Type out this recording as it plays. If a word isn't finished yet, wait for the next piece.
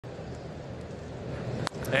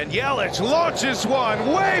And Yelich launches one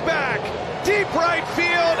way back, deep right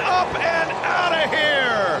field, up and out of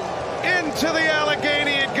here. Into the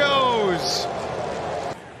Allegheny it goes.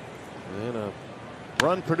 And a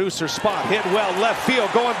run producer spot, hit well, left field,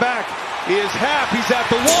 going back is Happ. He's at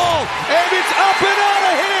the wall, and it's up and out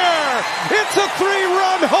of here. It's a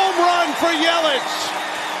 3-run home run for Yelich.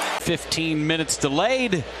 15 minutes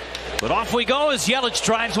delayed, but off we go as Yelich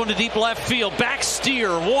drives one to deep left field. Back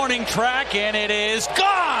steer, warning track, and it is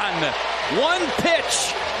gone. One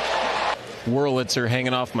pitch. Wurlitzer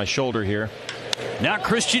hanging off my shoulder here. Now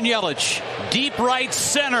Christian Yelich, deep right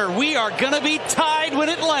center. We are going to be tied when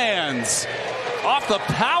it lands. Off the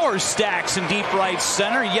power stacks in deep right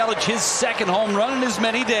center. Yelich, his second home run in as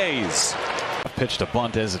many days. A pitch to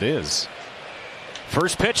bunt as it is.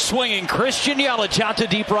 First pitch swinging. Christian Yelich out to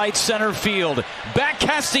deep right center field. Back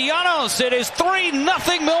Castellanos. It is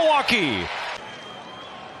 3-0 Milwaukee.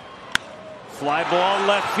 Fly ball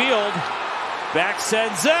left field. Back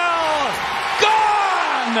Senzel.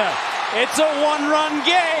 Gone! It's a one-run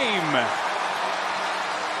game.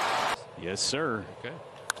 Yes, sir. Okay.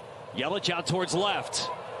 Yelich out towards left.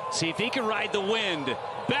 See if he can ride the wind.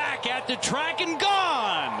 Back at the track and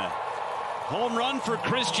gone. Home run for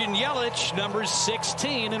Christian Yelich, number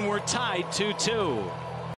 16, and we're tied 2-2.